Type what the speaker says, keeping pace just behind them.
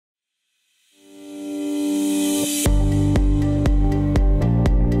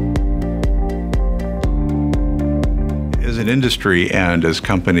an industry and as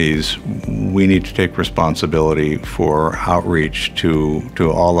companies, we need to take responsibility for outreach to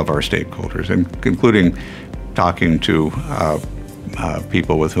all of our stakeholders, including talking to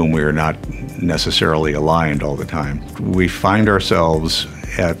people with whom we are not necessarily aligned all the time. We find ourselves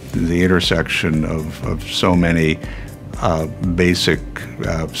at the intersection of so many basic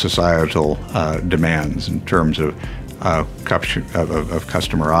societal demands in terms of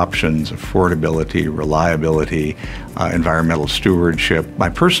customer options, affordability, reliability, environmental stewardship. My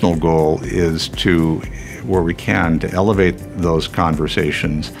personal goal is to, where we can, to elevate those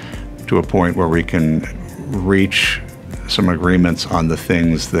conversations to a point where we can reach some agreements on the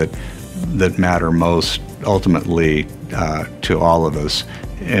things that matter most ultimately to all of us,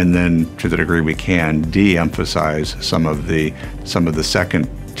 and then to the degree we can de-emphasize some of the second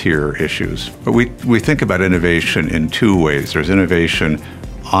tier issues. But we think about innovation in two ways. There's innovation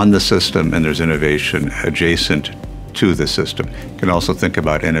on the system and there's innovation adjacent to the system. You can also think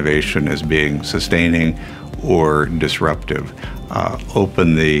about innovation as being sustaining or disruptive.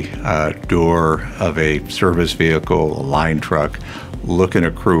 Open the door of a service vehicle, a line truck, look in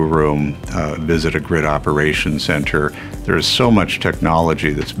a crew room, visit a grid operations center. There's so much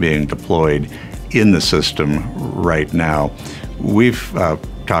technology that's being deployed in the system right now. We've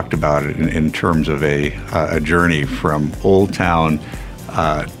talked about it in terms of a journey from Old Town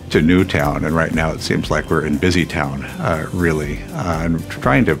to New Town, and right now it seems like we're in Busy Town, really, and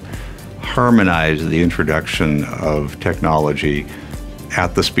trying to harmonize the introduction of technology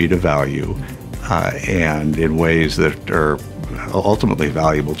at the speed of value and in ways that are ultimately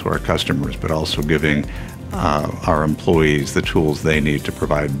valuable to our customers, but also giving our employees the tools they need to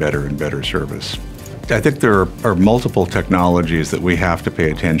provide better and better service. I think there are multiple technologies that we have to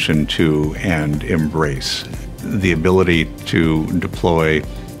pay attention to and embrace. The ability to deploy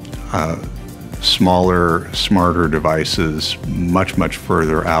smaller, smarter devices much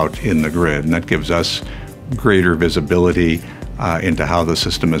further out in the grid, and that gives us greater visibility into how the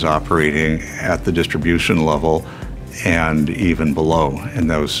system is operating at the distribution level and even below. And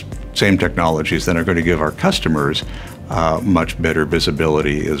those same technologies then are going to give our customers much better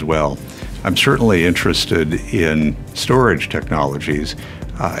visibility as well. I'm certainly interested in storage technologies,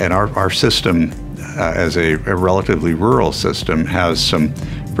 and our system, as a relatively rural system, has some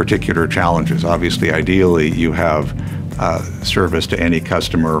particular challenges. Obviously, ideally, you have service to any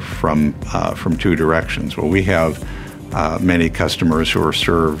customer from two directions. Well, we have many customers who are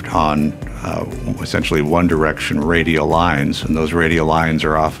served on essentially one direction radial lines, and those radial lines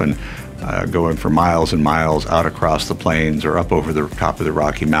are often going for miles and miles out across the plains or up over the top of the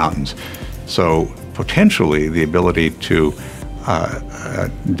Rocky Mountains. So potentially the ability to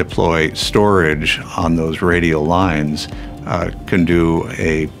deploy storage on those radial lines can do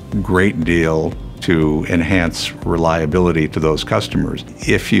a great deal to enhance reliability to those customers.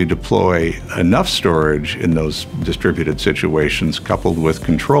 If you deploy enough storage in those distributed situations coupled with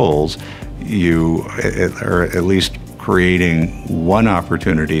controls, you are at least creating one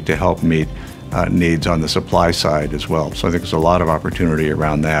opportunity to help meet needs on the supply side as well. So I think there's a lot of opportunity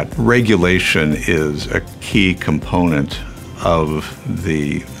around that. Regulation is a key component of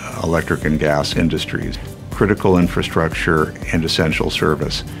the electric and gas industries. Critical infrastructure and essential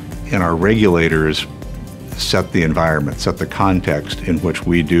service. And our regulators set the environment, set the context in which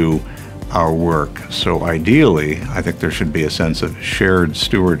we do our work. So ideally, I think there should be a sense of shared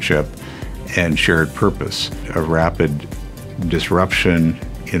stewardship and shared purpose. A rapid disruption,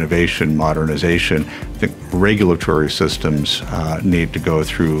 innovation, modernization. I think regulatory systems need to go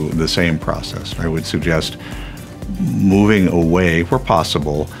through the same process. I would suggest moving away, where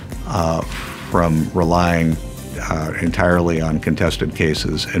possible, from relying entirely on contested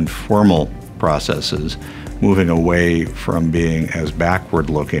cases and formal processes, moving away from being as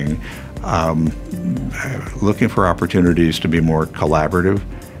backward-looking, looking for opportunities to be more collaborative,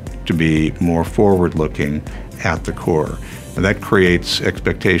 to be more forward-looking at the core. And that creates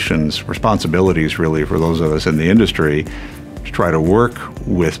expectations, responsibilities really for those of us in the industry to try to work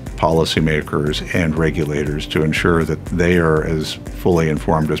with policymakers and regulators to ensure that they are as fully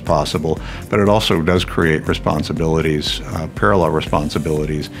informed as possible. But it also does create responsibilities, parallel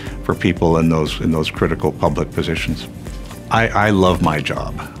responsibilities for people in those critical public positions. I love my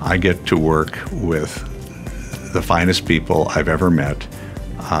job. I get to work with the finest people I've ever met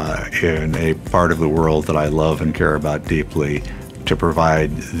in a part of the world that I love and care about deeply, to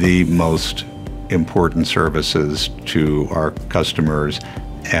provide the most important services to our customers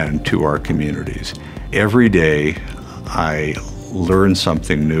and to our communities. Every day I learn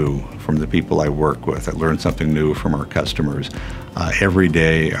something new from the people I work with. I learn something new from our customers. Every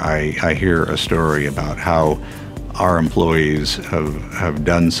day I hear a story about how our employees have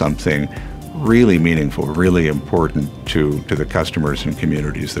done something really meaningful, really important to the customers and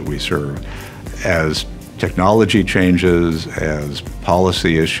communities that we serve. As technology changes, as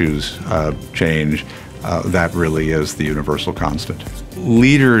policy issues change, that really is the universal constant.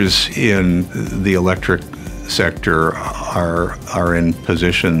 Leaders in the electric sector are in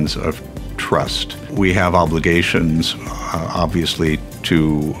positions of trust. We have obligations, obviously,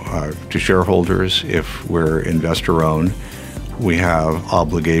 to shareholders if we're investor-owned. We have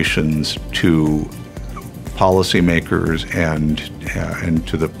obligations to policymakers and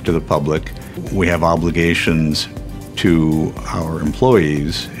to the public. We have obligations to our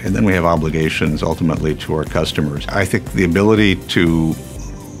employees, and then we have obligations ultimately to our customers. I think the ability to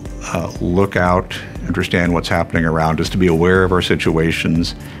look out, understand what's happening around us, to be aware of our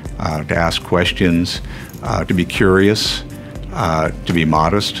situations, to ask questions, to be curious, to be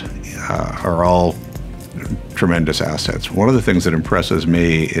modest, are all tremendous assets. One of the things that impresses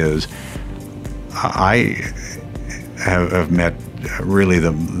me is I have met really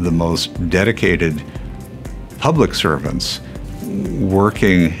the most dedicated public servants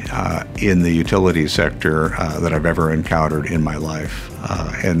working in the utility sector that I've ever encountered in my life.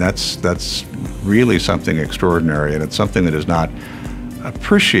 And that's really something extraordinary, and it's something that is not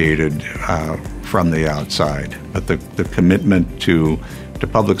appreciated from the outside. But the commitment to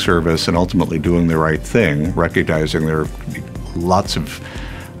public service and ultimately doing the right thing, recognizing there are lots of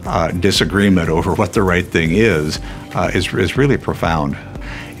disagreement over what the right thing is really profound.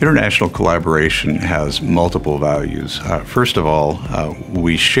 International collaboration has multiple values. First of all,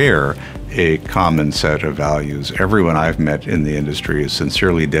 we share a common set of values. Everyone I've met in the industry is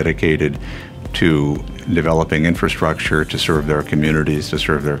sincerely dedicated to developing infrastructure to serve their communities, to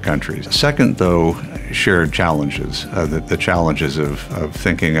serve their countries. Second, though, shared challenges, the challenges of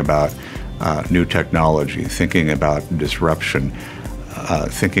thinking about new technology, thinking about disruption,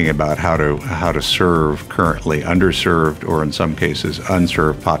 thinking about how to serve currently underserved or in some cases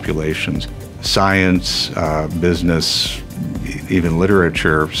unserved populations. Science, business, even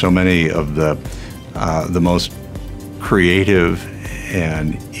literature, so many of the most creative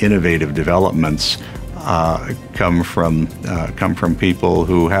and innovative developments come from people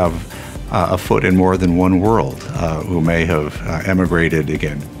who have a foot in more than one world, who may have emigrated,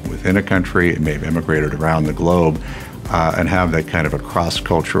 again, within a country, may have emigrated around the globe, and have that kind of a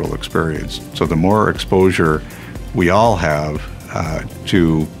cross-cultural experience. So the more exposure we all have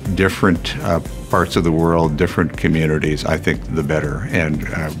to different parts of the world, different communities, I think the better. And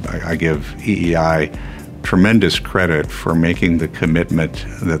I give EEI tremendous credit for making the commitment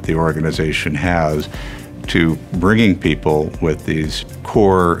that the organization has to bringing people with these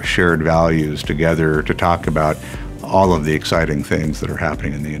core shared values together to talk about all of the exciting things that are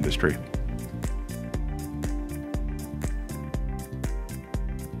happening in the industry.